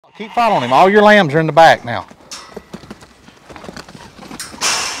Keep following him. All your lambs are in the back now.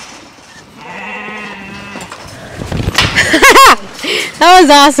 That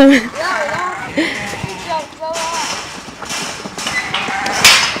was awesome.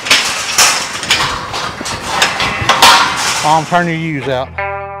 Mom, turn your ewes out.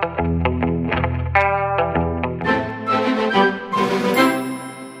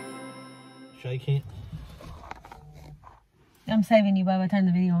 Shake it. I'm saving you, Bubba. Turn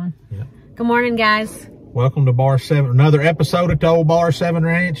the video on. Yep. Good morning, guys. Welcome to Bar 7. Another episode at the old Bar 7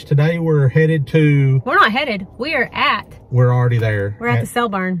 Ranch. Today we're headed to... We're not headed. We're already there. We're at the sale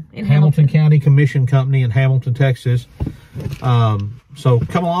barn in Hamilton County Commission Company in Hamilton, Texas. So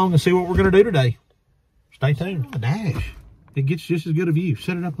come along and see what we're going to do today. Stay tuned. A dash. It gets just as good a view.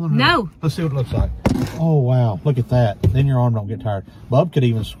 Set it up on the No. Let's see what it looks like. Oh, wow. Look at that. Then your arm don't get tired. Bub could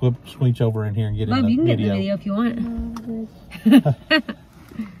even squeeze over in here and get in the video. Bub, you can get in the video if you want.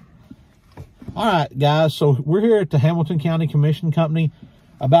 All right, guys. So we're here at the Hamilton County Commission Company.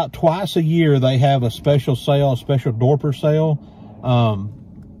 About twice a year, they have a special sale, a special dorper sale.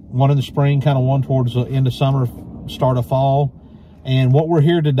 One in the spring, kind of one towards the end of summer, start of fall. And what we're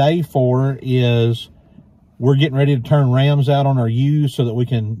here today for is... we're getting ready to turn rams out on our ewes so that we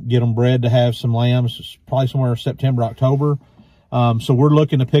can get them bred to have some lambs, probably somewhere in September, October. So we're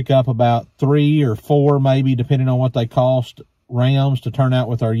looking to pick up about 3 or 4, maybe, depending on what they cost, rams to turn out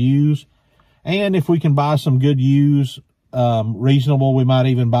with our ewes. And if we can buy some good ewes, reasonable, we might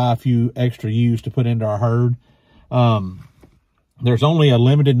even buy a few extra ewes to put into our herd. There's only a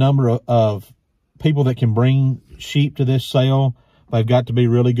limited number of people that can bring sheep to this sale. They've got to be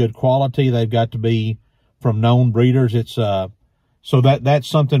really good quality. They've got to be from known breeders. It's so that's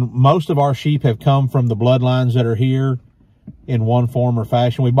something. Most of our sheep have come from the bloodlines that are here in one form or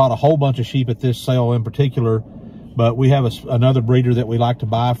fashion. We bought a whole bunch of sheep at this sale in particular, but we have another breeder that we like to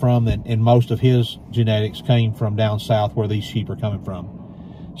buy from, and most of his genetics came from down south where these sheep are coming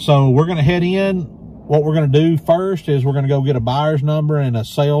from. So we're going to head in. What we're going to do first is we're going to go get a buyer's number and a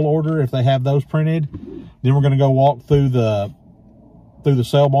sale order if they have those printed. Then we're going to go walk through the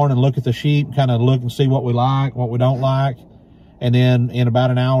sale barn and look at the sheep, kind of look and see what we like, what we don't like. And then in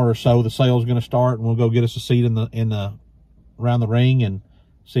about an hour or so, the sale is going to start, and we'll go get us a seat around the ring and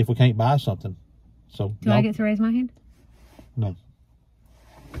see if we can't buy something. So do I get to raise my hand? No.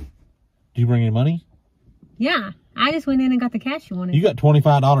 Do you bring any money? Yeah. I just went in and got the cash you wanted. You got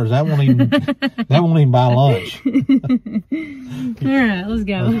 $25. That won't even buy lunch. All right, let's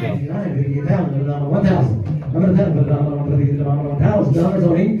go. Let's go.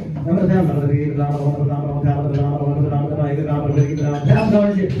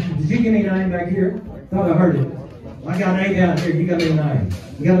 Did you give me 9 back here? Thought I heard it. I got 8 down here. You got me 9.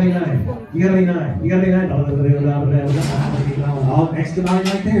 You got me 9. You got me 9. You got me 9. Oh, extra 9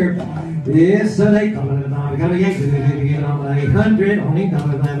 right there. Yes, sir. I got a 800. Only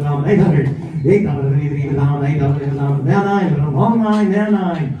 800. 800. Now 9. Long line. Now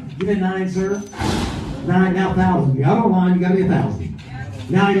 9. Give me 9, sir. 9. Now 1,000. You got a line. You got me 1,000.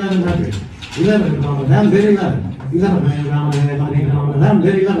 Now 1,100. 11. Now bid 11. 11. Now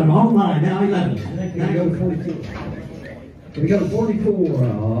bid 11. Long line. Now 11. Now go to 42. We go to 44.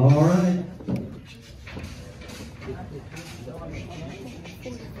 All right.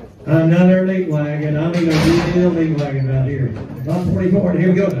 Another meat wagon. I mean a real meat wagon right here. 144. Here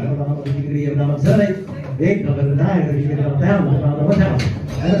we go. 7, 8, 9. You get it down. 1,000.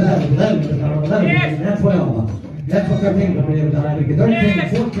 11. That's 12. That's what 13. 13.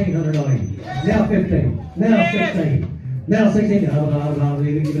 1,400 on him. Now 15. Now 16. Now 16. I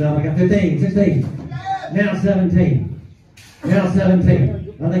got 15. 16. Now 17. Now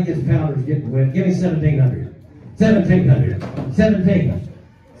 17. I think this powder's getting wet. Give me 1,700. 1,700. 17.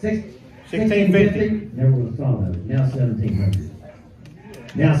 1650. Never would have thought of it. Now 1,700.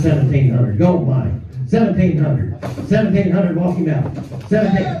 Now 1,700. Go on, buddy. 1,700. 1,700. Walk him out.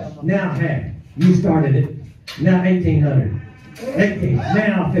 17. Now half. You started it. Now 1,800. 18.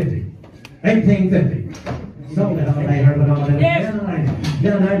 Now 50. 1,850. Sold it on 800. Now 9.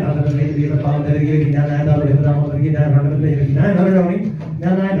 Now 900.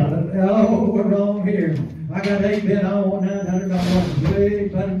 Now 900. Oh, we're wrong here. I got 8 bid. I want $900.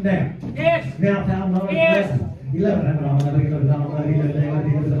 Big button down. Yes. Now $1,000. Yes. 1,100.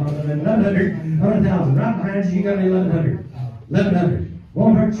 1,000. Right behind you, you got 1,100. 1,100.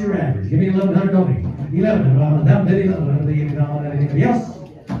 Won't hurt your average. Give me 1,100 on me. 1,100. Down to 1,100. Yes.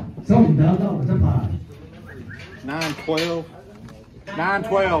 Sold him $1,000 a pie. 912.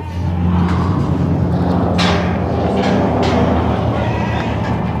 912.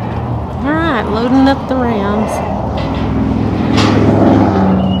 All right, loading up the rams.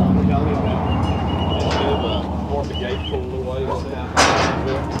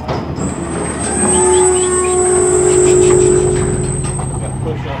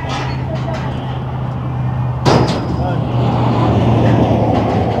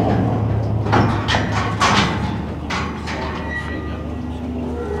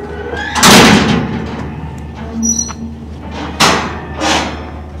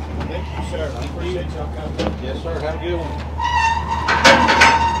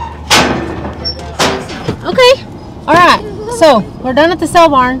 All right, so we're done at the sale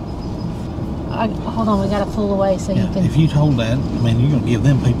barn. Hold on, we got to pull away so you can. If you hold that, I mean, you're going to give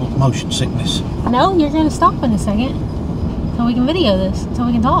them people motion sickness. No, you're going to stop in a second so we can video this, so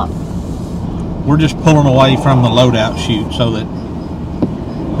we can talk. We're just pulling away from the loadout chute so that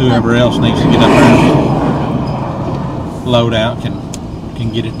whoever else needs to get up there and load out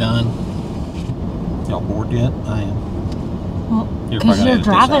can get it done. Y'all bored yet? I am. Well, because you're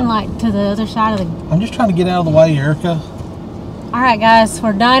driving like to the other side of the... I'm just trying to get out of the way, Erica. All right, guys,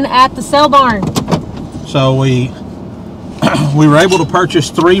 we're done at the sale barn. So we were able to purchase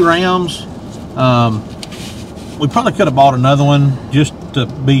 3 rams. We probably could have bought another one just to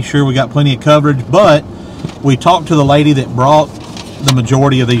be sure we got plenty of coverage, but we talked to the lady that brought the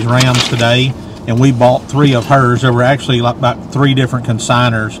majority of these rams today, and we bought 3 of hers. There were actually like about 3 different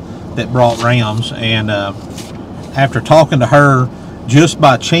consigners that brought rams, and after talking to her, just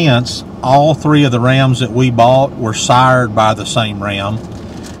by chance, all 3 of the rams that we bought were sired by the same ram,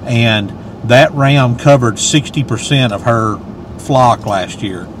 and that ram covered 60% of her flock last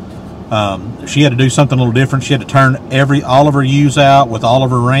year. She had to do something a little different. She had to turn all of her ewes out with all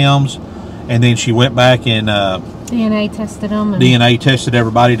of her rams, and then she went back and DNA tested them. DNA tested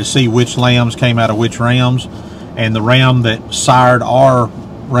everybody to see which lambs came out of which rams, and the ram that sired our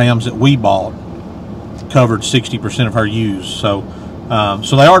rams that we bought covered 60% of her ewes. So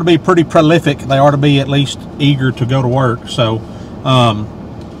so they ought to be pretty prolific. They ought to be at least eager to go to work. So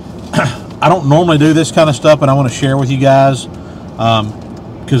I don't normally do this kind of stuff, but I want to share with you guys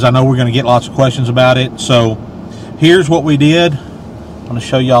because I know we're going to get lots of questions about it. So here's what we did. I'm going to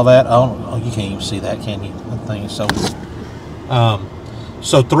show y'all that. Oh, you can't even see that, can you? That thing is so...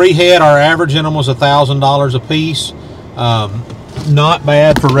 so 3 head, our average in them was $1,000 a piece. Not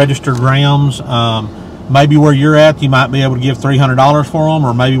bad for registered rams. Maybe where you're at, you might be able to give $300 for them,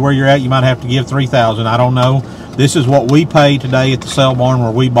 or maybe where you're at, you might have to give $3,000. I don't know. This is what we paid today at the sale barn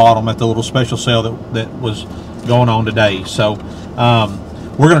where we bought them at the little special sale that was going on today. So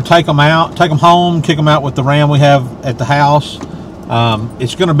we're going to take them out, take them home, kick them out with the ram we have at the house.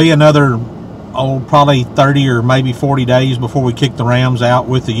 It's going to be another, probably 30 or maybe 40 days before we kick the rams out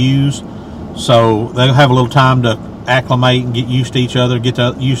with the ewes. So they'll have a little time to acclimate and get used to each other, get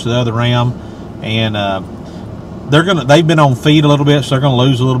used to the other ram. And they've been on feed a little bit, so they're going to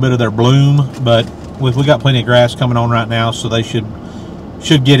lose a little bit of their bloom, but we got plenty of grass coming on right now, so they should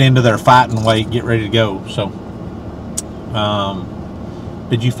get into their fighting weight, get ready to go. So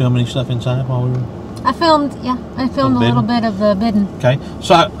did you film any stuff inside while we were? I filmed a little bit of the bidding. Okay,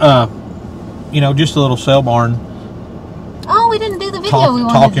 so you know, just a little sale barn. Oh, we didn't do the video we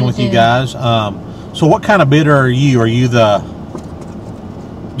wanted talking with you guys. So what kind of bidder are you? Are you the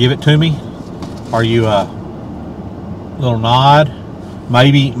give it to me? Are you a little nod?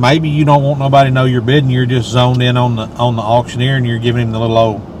 Maybe you don't want nobody to know you're bidding. You're just zoned in on the auctioneer, and you're giving him the little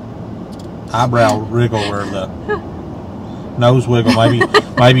old eyebrow wriggle or the nose wiggle. Maybe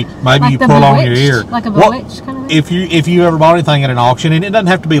like you pull on your ear. Like a bewitched kind of thing? If you ever bought anything at an auction, and it doesn't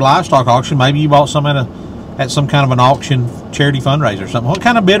have to be livestock auction. Maybe you bought some at some kind of an auction, charity fundraiser or something. What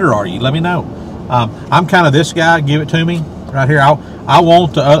kind of bidder are you? Let me know. I'm kind of this guy. Give it to me right here. I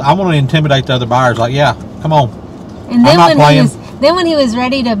want to intimidate the other buyers. Like, yeah, come on. And then when he was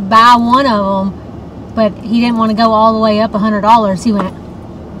ready to buy one of them, but he didn't want to go all the way up $100, he went.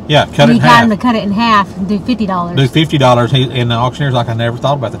 Yeah, cut it in half. He got him to cut it in half and do $50. Do $50. And the auctioneer's like, I never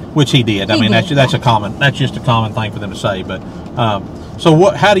thought about that, which he did. I mean, that's just a common thing for them to say. But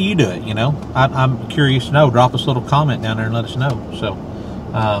so how do you do it? You know, I'm curious to know. Drop us a little comment down there and let us know. So.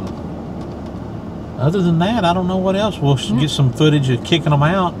 Other than that, I don't know what else. We'll get some footage of kicking them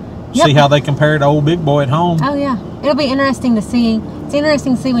out, see how they compare to old big boy at home. Oh, yeah. It'll be interesting to see. It's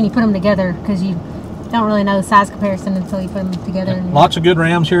interesting to see when you put them together, because you don't really know the size comparison until you put them together. Yeah. Lots of good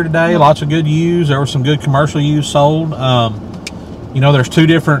rams here today. Lots of good ewes. There were some good commercial ewes sold. You know, there's 2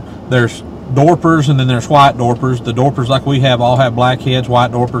 different. There's dorpers and then there's white dorpers. The dorpers like we have all have black heads.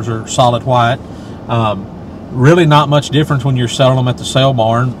 White dorpers are solid white. Really not much difference when you're selling them at the sale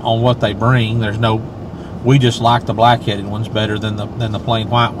barn on what they bring. We just like the black-headed ones better than the plain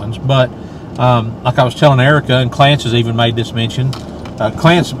white ones. But like I was telling Erica, and Clance has even made this mention.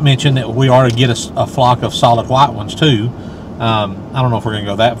 Clance mentioned that we ought to get a flock of solid white ones too. I don't know if we're going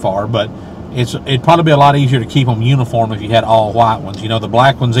to go that far, but it'd probably be a lot easier to keep them uniform if you had all white ones. You know, the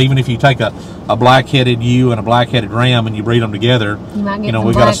black ones, even if you take a black-headed ewe and a black-headed ram and you breed them together, you might get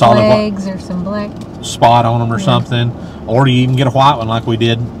we got a solid legs or some black spot on them or something, or you even get a white one like we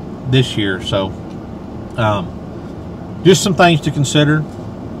did this year. So just some things to consider,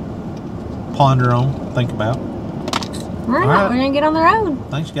 ponder on, think about. All right, we're gonna get on the road.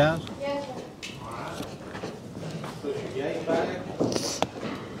 Thanks, guys.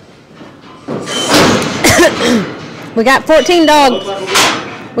 We got 14 dogs.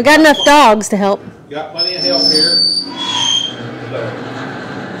 We got enough dogs to help. Got plenty of help here. So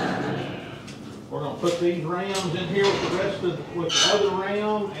we're gonna put these rams in here with the rest of with the other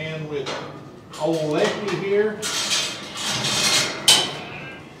ram and with old Lefty here.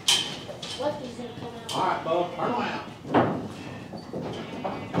 Lefty's gonna come out. All right, Bub, turn around.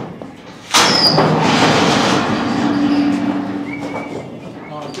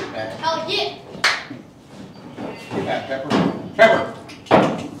 Oh, get back. Oh, yeah. Get back, Pepper. Pepper.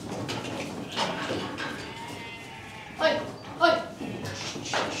 Oi, oi.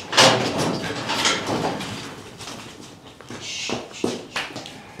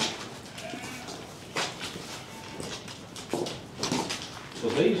 So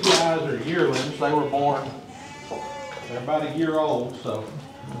these guys are yearlings. They were born, they're about a year old, so.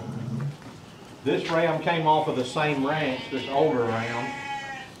 This ram came off of the same ranch, this older ram.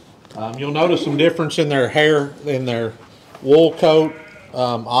 You'll notice some difference in their hair, in their wool coat.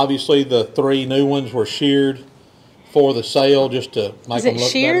 Obviously the 3 new ones were sheared for the sale just to make them look better. Is it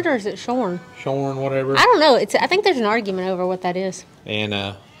sheared or is it shorn? Shorn, whatever. I don't know. I think there's an argument over what that is. And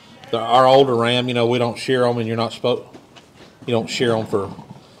our older ram, you know, we don't shear them, and you don't shear them for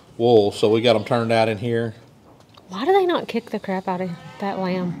wool, so we got them turned out in here. Why do they not kick the crap out of that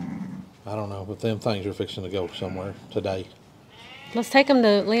lamb? I don't know, but them things are fixing to go somewhere today. Let's take them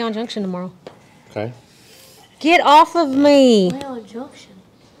to Leon Junction tomorrow. Okay. Get off of me. Leon Junction.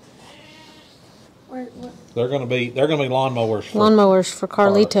 Where? They're gonna be lawnmowers. Lawnmowers for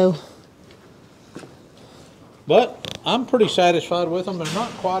Carlito. But I'm pretty satisfied with them. They're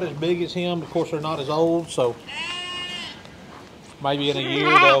not quite as big as him. Of course, they're not as old, so maybe in a year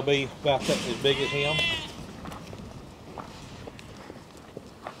they'll be about as big as him.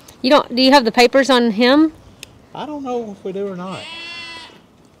 Do you have the papers on him? I don't know if we do or not.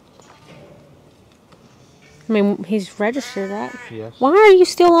 I mean, he's registered, right? Yes. Why are you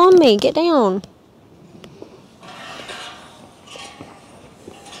still on me? Get down.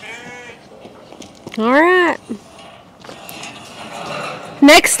 All right.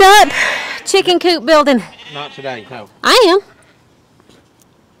 Next up, chicken coop building. Not today, no. I am.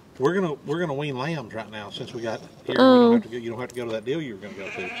 We're gonna wean lambs right now since we got here. You don't have to go to that deal you were gonna go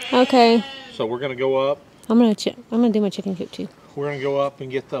to. Okay. So we're gonna go up. I'm gonna do my chicken coop too. We're gonna go up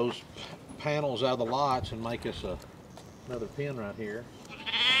and get those panels out of the lots and make us another pen right here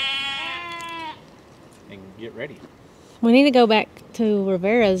and get ready. We need to go back to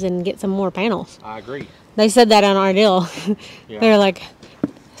Rivera's and get some more panels. I agree. They said that on our deal. Yeah. They're like,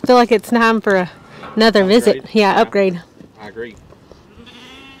 I feel like it's time for another visit. Yeah, upgrade. I agree.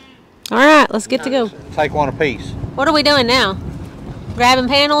 All right, let's get to go. Take one apiece. What are we doing now? Grabbing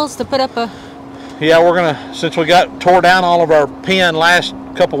panels to put up a... Yeah, we're gonna, since we tore down all of our pen last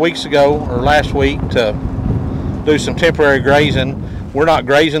couple weeks ago, or last week, to do some temporary grazing. We're not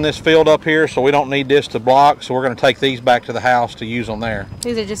grazing this field up here, so we don't need this to block, so we're gonna take these back to the house to use them there.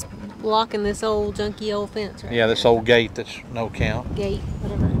 These are just blocking this old junky old fence, right? Yeah, this old gate that's no count. Gate,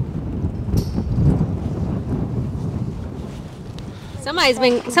 whatever. Somebody's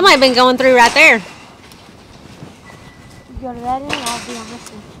been going through right there. You go to that end, I'll be on this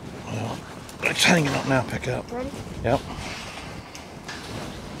one. Well, it's hanging up now, pick up. Ready? Yep.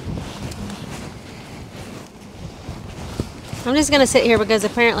 I'm just gonna sit here because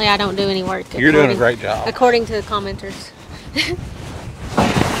apparently I don't do any work. You're doing a great job. According to the commenters.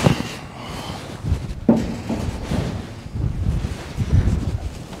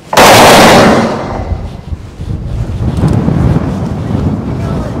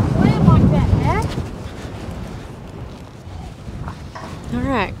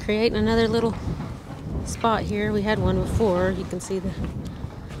 Alright, creating another little spot here. We had one before. You can see the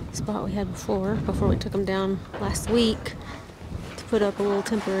spot we had before we took them down last week to put up a little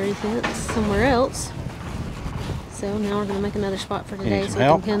temporary fence somewhere else. So now we're going to make another spot for today so we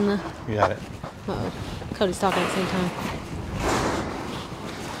can pin the... You got it. Uh-oh. Cody's talking at the same time.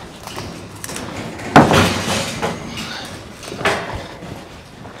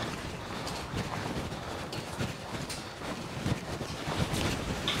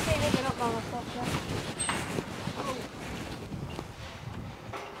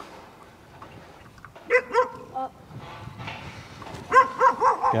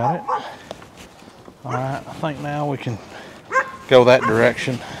 Got it? All right, I think now we can go that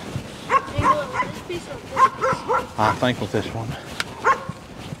direction. I think with this one.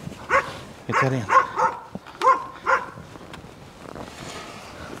 Get that in.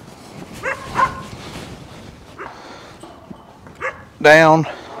 Down.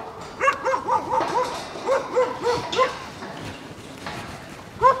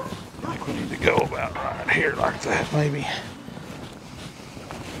 here like that, maybe.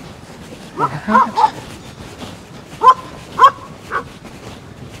 Alright.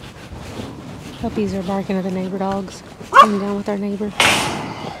 Puppies are barking at the neighbor dogs. Coming down with our neighbor.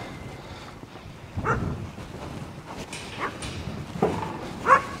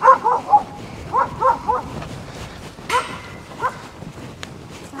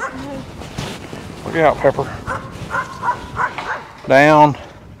 Look out, Pepper. Down.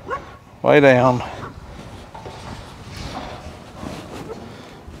 Way down.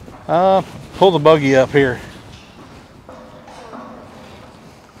 Pull the buggy up here.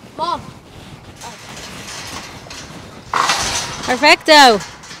 Mom. Perfecto.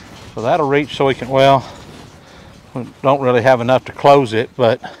 So that'll reach so we can, well, we don't really have enough to close it,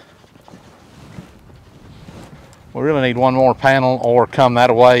 but we really need one more panel or come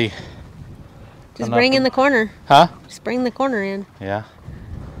that way. Just bring in the corner. Huh? Just bring the corner in. Yeah.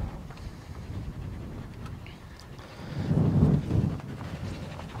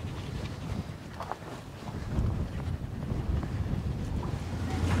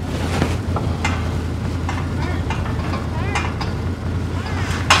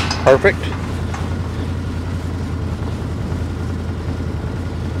 Perfect.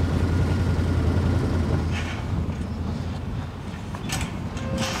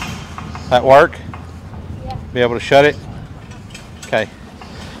 That work? Yeah. Be able to shut it? Okay.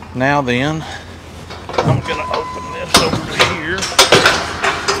 Now then, I'm gonna open this over here.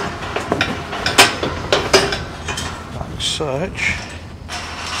 Like such.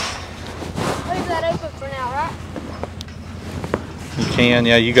 Leave that open for now, right? You can,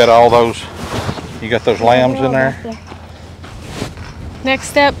 yeah, you got all those, you got those lambs in there. Next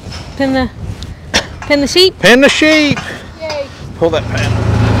step, pin the sheep. Pin the sheep! Yay. Pull that panel.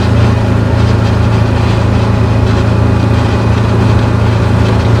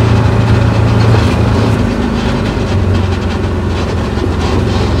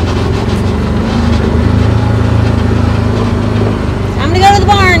 Time to go to the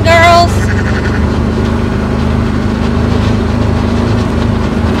barn, girls.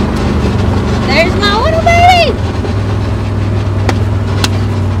 There's my little baby.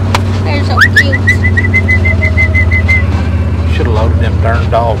 They're so cute. Should have loaded them darn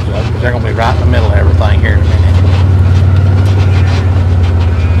dogs up because they're going to be right in the middle of everything here in a minute.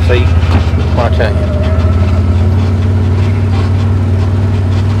 See? What I tell you.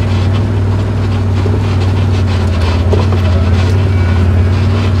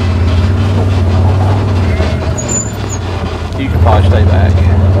 You can probably stay back.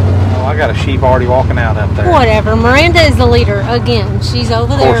 Oh, I got a sheep already walking out up there. Whatever. Miranda is the leader again. She's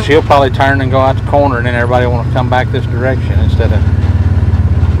over Of there. course, she'll probably turn and go out the corner, and then everybody will want to come back this direction instead of.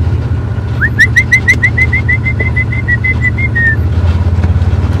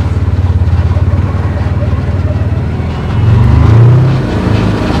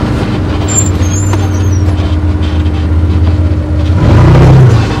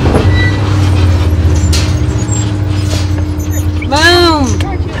 Boom.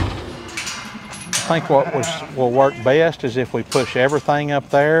 I think what will work best is if we push everything up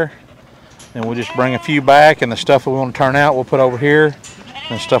there, and we'll just bring a few back, and the stuff we want to turn out we'll put over here,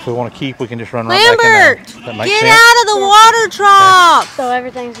 and the stuff we want to keep we can just run right Lambert, back in there. Does that make get sense? out of the water trough. So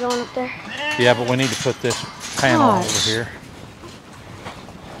everything's going up there. Yeah, but we need to put this panel Gosh. over here.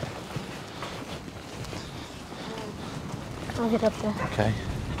 I'll get up there. Okay.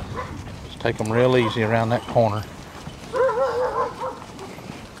 Just take them real easy around that corner.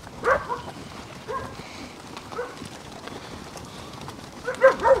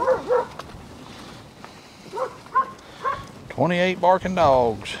 "28 barking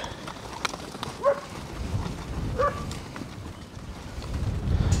dogs."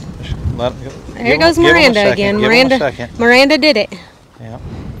 There goes Miranda again. Miranda did it. Yeah.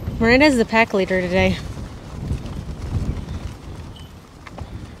 Miranda's the pack leader today.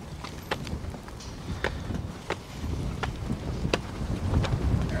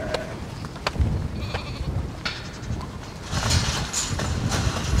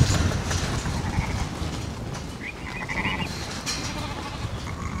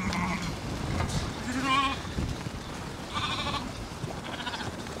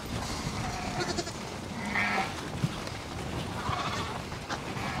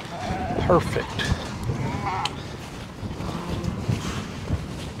 Perfect.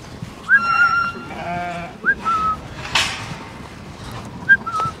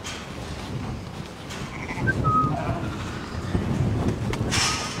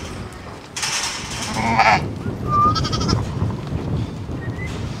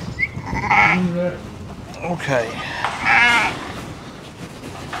 Okay.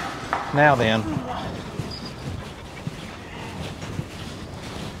 Now then,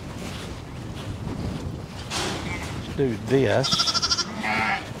 do this.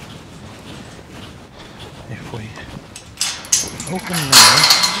 If we open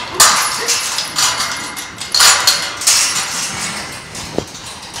this.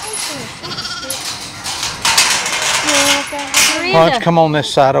 Miranda, Punch, come on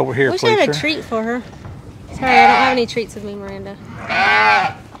this side over here, wish please. I had a treat for her. Sorry, I don't have any treats with me, Miranda.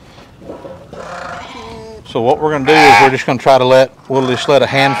 So what we're going to do is we're just going to try to we'll just let a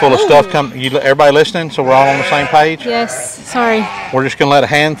handful of stuff come. Everybody listening, so we're all on the same page? Yes, sorry. We're just going to let a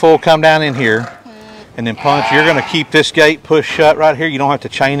handful come down in here. And then Punch, you're going to keep this gate pushed shut right here. You don't have to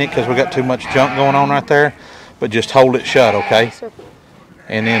chain it because we got too much junk going on right there. But just hold it shut, okay?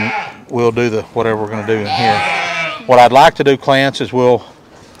 And then we'll do whatever we're going to do in here. What I'd like to do, Clance, is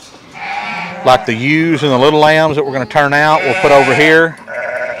like the ewes and the little lambs that we're going to turn out, we'll put over here.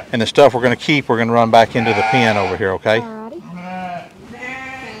 And the stuff we're going to keep, we're going to run back into the pen over here, okay?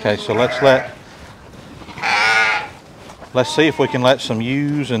 Okay, so let's see if we can let some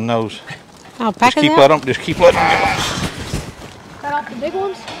ewes and those. Alpacas Just keep letting them go. Cut off the big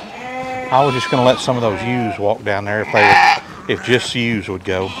ones? I was just going to let some of those ewes walk down there if just ewes would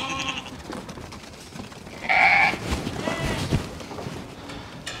go.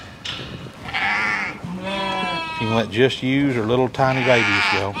 You can let just ewes or little tiny babies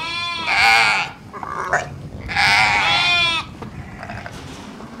go.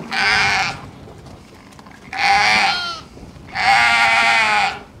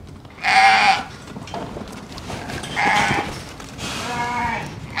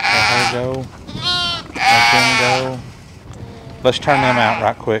 Let her go. Let them go. Let's turn them out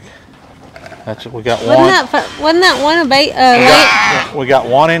right quick. That's it. We got one. Wasn't that one We got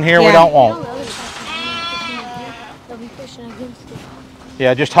one in here. Yeah. We don't want.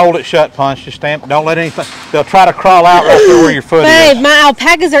 Yeah, just hold it shut, Punch. Just stamp. Don't let anything. They'll try to crawl out right there where your foot is. Babe, my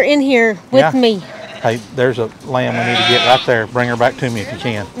alpacas are in here with me. Hey, there's a lamb we need to get right there. Bring her back to me if you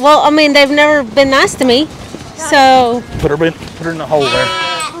can. Well, I mean, they've never been nice to me, so Put her in the hole there.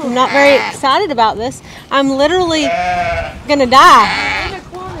 I'm not very excited about this. I'm literally gonna die.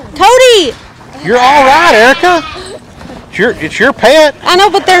 Cody! You're all right, Erica. It's your pet. I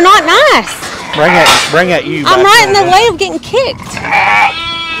know, but they're not nice. Bring that you. I'm right in the way of getting kicked.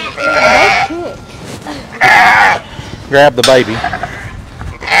 Grab the baby.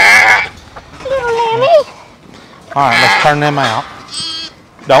 All right, let's turn them out.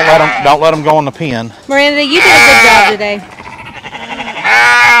 Don't let them go in the pen. Miranda, you did a good job today.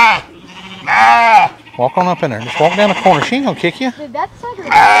 Walk on up in there. Just walk down the corner. She ain't gonna kick you. Dude, that's like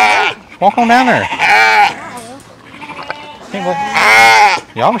Just walk on down there.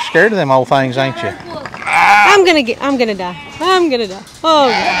 Y'all are scared of them old things, ain't you? I'm gonna die. I'm gonna die. Oh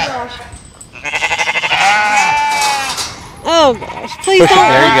gosh. Oh gosh. Please Push it.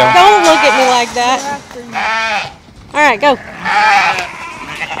 There you go. don't look at me like that. All right, go.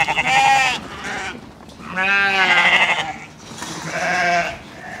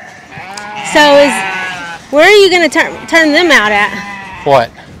 So where are you gonna turn them out at? What?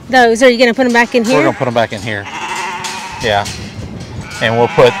 Those? Are you gonna put them back in here? We're gonna put them back in here. Yeah. And we'll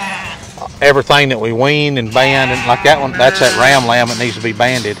put everything that we weaned and band, and like that one, that's that ram lamb that needs to be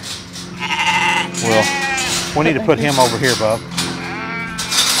banded. We need to put him over here, bub.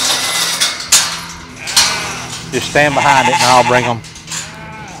 Just stand behind it and I'll bring them.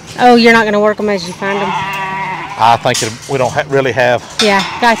 Oh, you're not gonna work them as you find them? I think we don't really have. Yeah,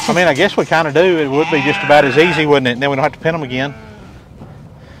 gotcha. I mean, I guess we kind of do. It would be just about as easy, wouldn't it? And then we don't have to pin them again.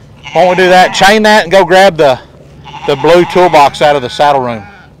 Why don't we do that? Chain that and go grab the blue toolbox out of the saddle room.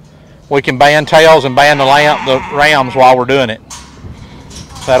 We can band tails and band the rams while we're doing it.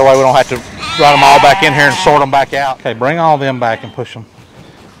 That way we don't have to run them all back in here and sort them back out. Okay, bring all them back and push them.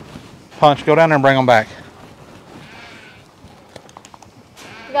 Punch, go down there and bring them back.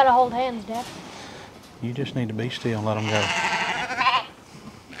 You gotta hold hands, Dad. You just need to be still and let them go.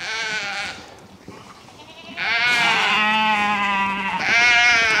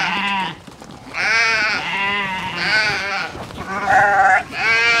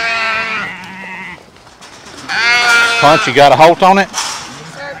 Punch, you got a holt on it?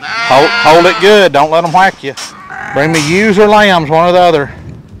 Hold it good. Don't let them whack you. Bring me ewes or lambs, one or the other.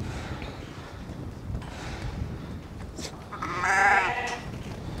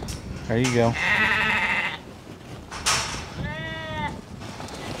 There you go.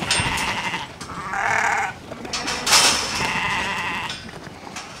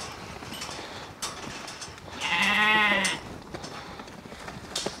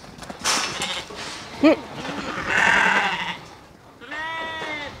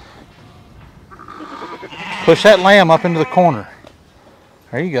 Push that lamb up into the corner.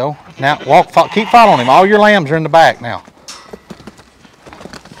 There you go. Now keep following him. All your lambs are in the back now.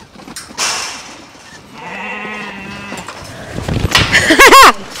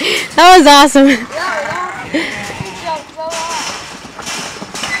 That was awesome.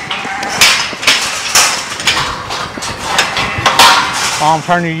 Mom,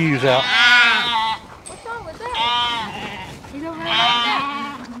 turn your ewes out. What's wrong with that? He's over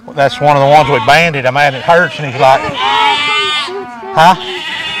there. Well, that's one of the ones we banded. I'm at it hurts, and he's like, huh?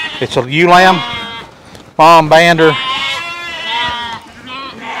 It's a ewe lamb. Mom, band her.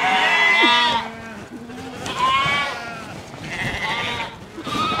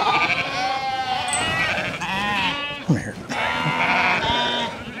 Come here.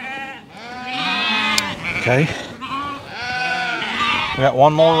 Okay. We got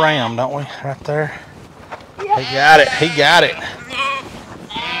one more ram, don't we? Right there. Yep. He got it. He got it.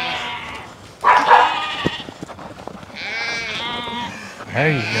 There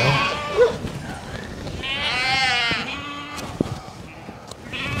you go.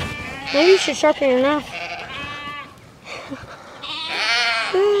 Maybe you should sharpen your knife.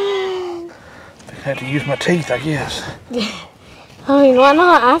 I have to use my teeth, I guess. I mean, why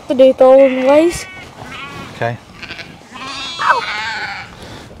not? I have to do it the old ways. Okay.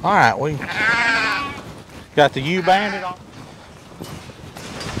 All right, we got the ewe banded on.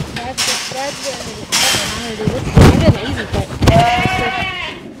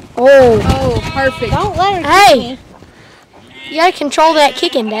 Oh, perfect. Don't let her kick me. You gotta control that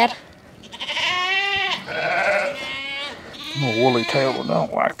kicking, Dad. My woolly tail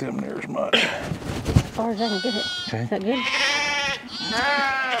don't like them near as much. As far as I can get it. Okay. Is that good?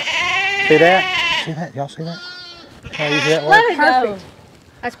 See that? See that? Y'all see that? How easy that Let works? her go.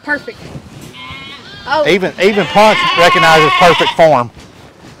 That's perfect. Oh. Even Punch recognizes perfect form.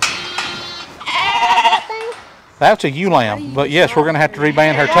 That's a ewe lamb, but yes, we're going to have to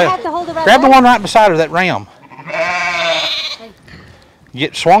reband her tail. Grab the one right beside her, that ram.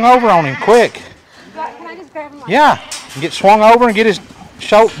 Get swung over on him quick. Can I just grab him? Yeah, get swung over and get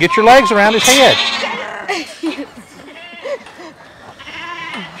get your legs around his head.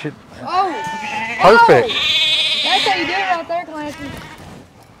 Perfect. That's how you do it right there, Clancy.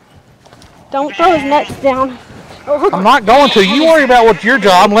 Don't throw his nuts down. I'm not going to. You worry about what's your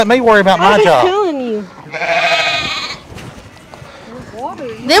job and let me worry about my job. I'm telling you.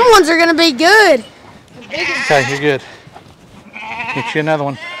 Them ones are gonna be good. Okay, you're good. Get you another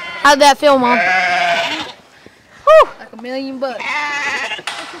one. How'd that feel, Mom? Whew. Like $1,000,000.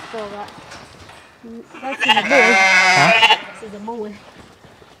 That's a boy. Huh? This is a boy.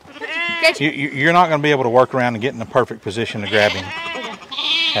 You're not going to be able to work around and get in the perfect position to grab him.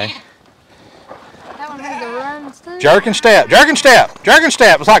 Okay. That one has a run too. Jerk and step, jerk and step, jerk and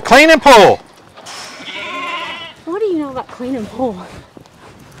step. It's like clean and pull. What do you know about clean and pull?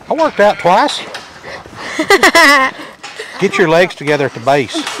 I worked out twice. Get your legs together at the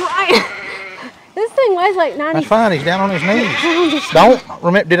base. I'm trying. This thing weighs like 90. That's fine. He's down on his knees. Don't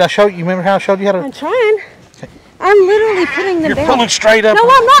remember. Did I show you? Remember how I showed you how to? I'm trying. Okay. I'm literally putting them down. You're pulling straight up. No,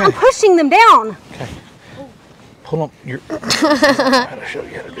 I'm not. I'm pushing them down. Okay. Pull them. You're. How to show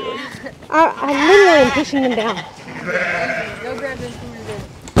you how to do it. I literally am pushing them down. Go grab this from your bed.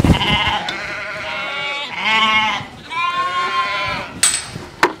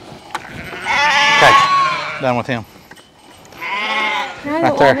 Okay. Done with him.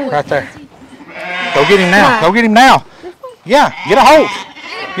 Right there. Right there. Go get him now. Go get him now. Yeah. Get a hold.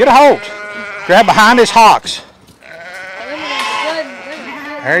 Get a hold. Grab behind his hocks.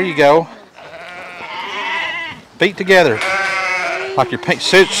 There you go. Feet together. Like you're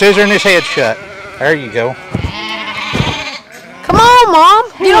scissoring his head shut. There you go. Come on, Mom.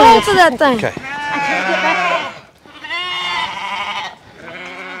 Get a hold of that thing. Okay.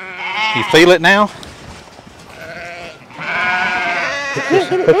 You feel it now?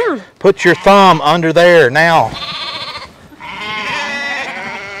 Get it down. Put your thumb under there now.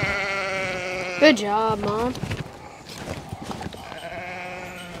 Good job, Mom.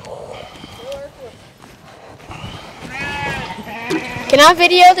 Can I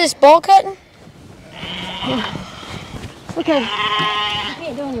video this ball cutting? Okay. I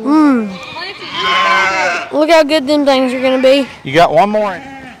can't do anymore. Look how good them things are gonna be. You got one more.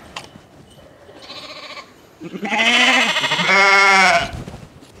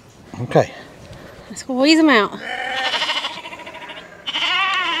 Okay. Let's squeeze them out.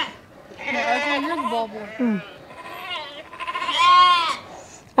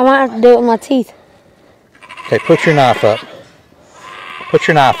 I might have to do it with my teeth. Okay, put your knife up. Put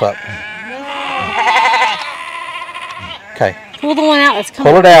your knife up. Okay. Pull the one out that's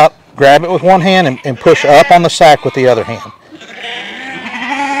coming. Pull it out. Grab it with one hand and push up on the sack with the other hand.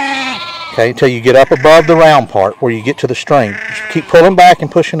 Okay, until you get up above the round part where you get to the string. Just keep pulling back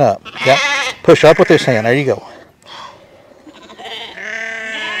and pushing up. Yep. Push up with this hand. There you go.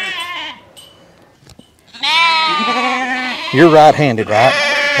 You're right-handed, right?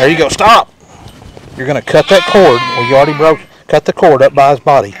 There you go. Stop. You're going to cut that cord. Well, you already cut the cord up by his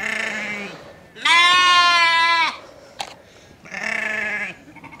body.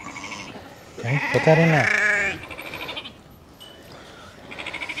 Okay, put that in there.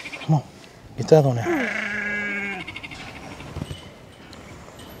 Come on. Get the other one out.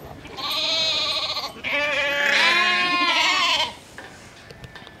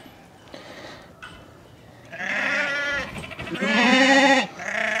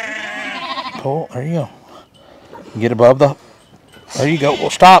 Pull. There you go. Get above the... There you go. Well,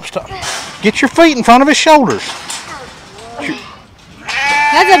 stop. Get your feet in front of his shoulders.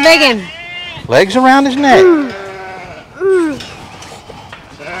 That's a big one. Legs around his neck.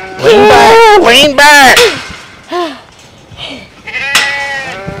 Lean back. Lean back.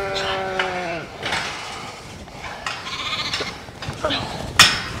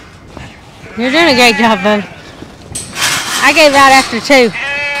 You're doing a great job, bud. I gave out after 2.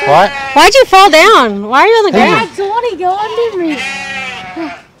 What? Why'd you fall down? Why are you on the ground? I want to go under me.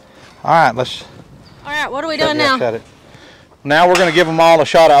 All right, let's... All right, what are we doing now? Cut it. Now we're going to give them all a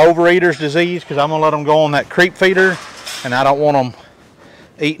shot of overeater's disease because I'm going to let them go on that creep feeder, and I don't want them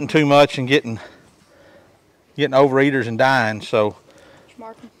eating too much and getting overeaters and dying. So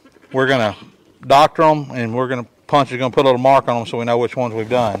we're going to doctor them, and we're going to punch. We're going to put a little mark on them so we know which ones we've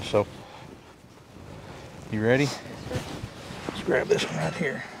done. So you ready? Let's grab this one right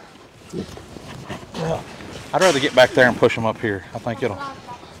here. Well, I'd rather get back there and push them up here. I think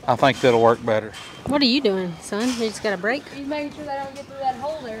that'll work better. What are you doing, son? You just got a break? He's making sure that I don't get through that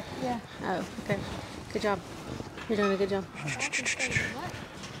hole there. Yeah. Oh, okay. Good job. You're doing a good job.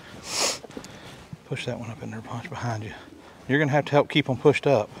 Push that one up in there, punch behind you. You're going to have to help keep them pushed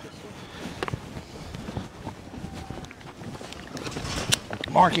up.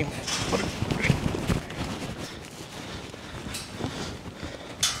 Mark him.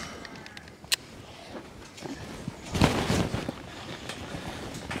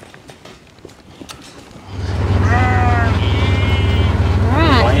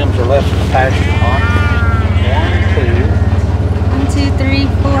 Left in the pasture. 1, 2, 3,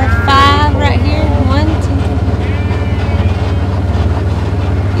 4, 5 right here. 1,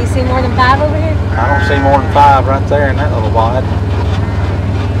 2. You see more than 5 over here? I don't see more than 5 right there in that little wad.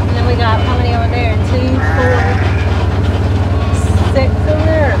 And then we got how many over there? 2, 4, 6 over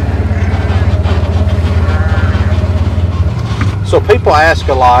there. So people ask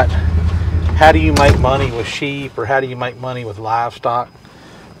a lot, how do you make money with sheep or how do you make money with livestock?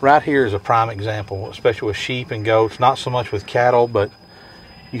 Right here is a prime example, especially with sheep and goats, not so much with cattle, but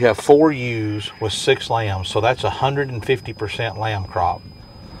you have 4 ewes with 6 lambs, so that's 150% lamb crop.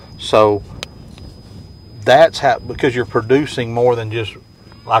 So that's how, because you're producing more than just,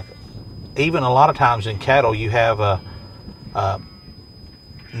 like, even a lot of times in cattle you have a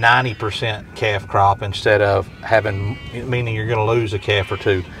 90% calf crop instead of having, meaning you're going to lose a calf or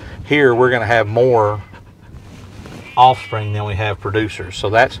 2. Here we're going to have more offspring than we have producers, so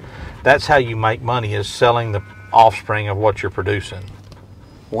that's how you make money, is selling the offspring of what you're producing.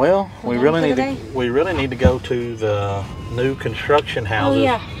 Well, we really need to go to the new construction houses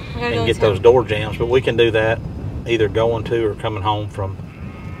and get those door jams, but we can do that either going to or coming home from.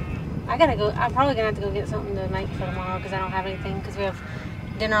 I gotta go. I'm probably gonna have to go get something to make for tomorrow because I don't have anything, because we have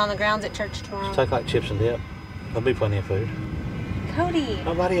dinner on the grounds at church tomorrow. Just take like chips and dip. There'll be plenty of food. Cody,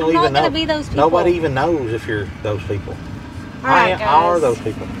 Nobody I'm will not even gonna know. be those people. Nobody even knows if you're those people. All right, guys. I are those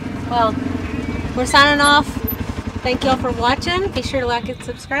people. Well, we're signing off. Thank y'all for watching. Be sure to like and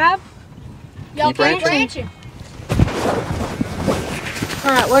subscribe. Y'all Keep keep ranching.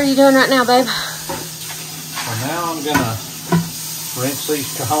 All right, what are you doing right now, babe? Well, now I'm gonna rinse these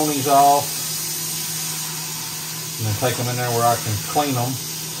cojones off and then take them in there where I can clean them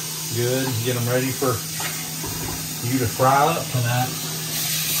good and get them ready for you to fry up tonight.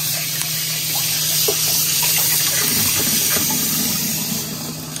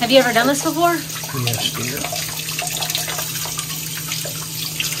 Have you ever done this before? Yes, dear.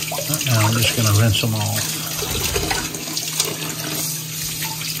 Right now I'm just going to rinse them off.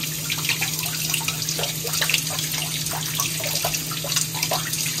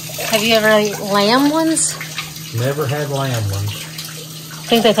 Have you ever had lamb ones? Never had lamb ones.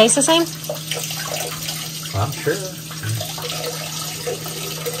 Think they taste the same? I'm sure.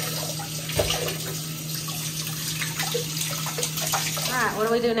 Alright, what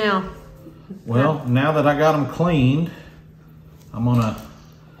do we do now? Well, now that I got them cleaned, I'm going to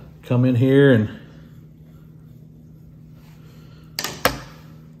come in here and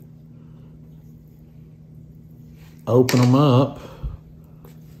open them up.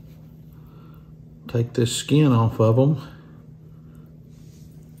 Take this skin off of them.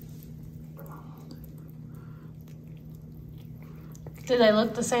 Do they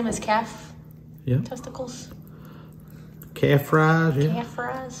look the same as calf Yeah. testicles? Calf fries, yeah. Calf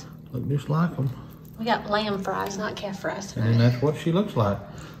fries? Look just like them. We got lamb fries, not calf fries And then tonight. that's what she looks like.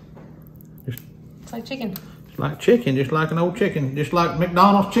 Just It's like chicken. like chicken, just like an old chicken. Just like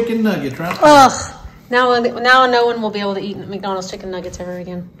McDonald's chicken nuggets, right? Ugh. Now no one will be able to eat McDonald's chicken nuggets ever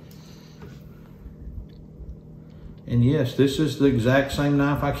again. And yes, this is the exact same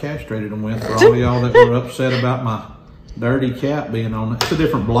knife I castrated them with for all y'all that were upset about my dirty cap being on it. It's a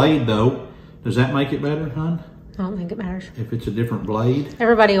different blade though. Does that make it better, hon? I don't think it matters. If it's a different blade?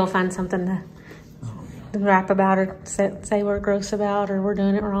 Everybody will find something to rap about or say we're gross about or we're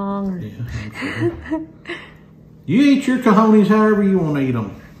doing it wrong. Or... Yeah. You eat your cojones however you want to eat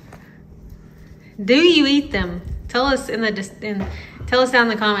them. Do you eat them? Tell us tell us down in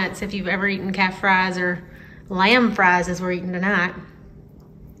the comments if you've ever eaten calf fries or lamb fries as we're eating tonight.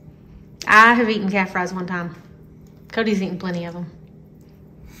 I have eaten calf fries one time. Cody's eaten plenty of them.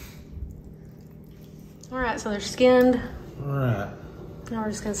 All right, so they're skinned. All right. Now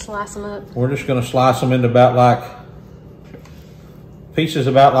we're just gonna slice them up. We're just going to slice them into about like pieces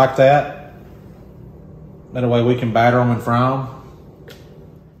about like that. That way we can batter them and fry them.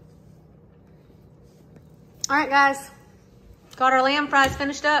 All right, guys. Got our lamb fries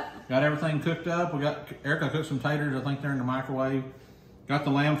finished up. Got everything cooked up. We got Erica cooked some taters. I think they're in the microwave. Got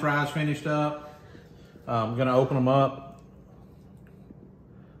the lamb fries finished up. I'm going to open them up.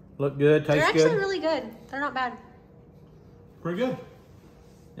 Look good. Taste good. They're actually really good. They're not bad. Pretty good.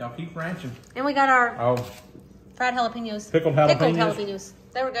 Y'all keep ranching. And we got our fried jalapenos. Pickled jalapenos. Pickled jalapenos.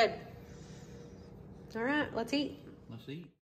 They were good. All right, let's eat. Let's eat.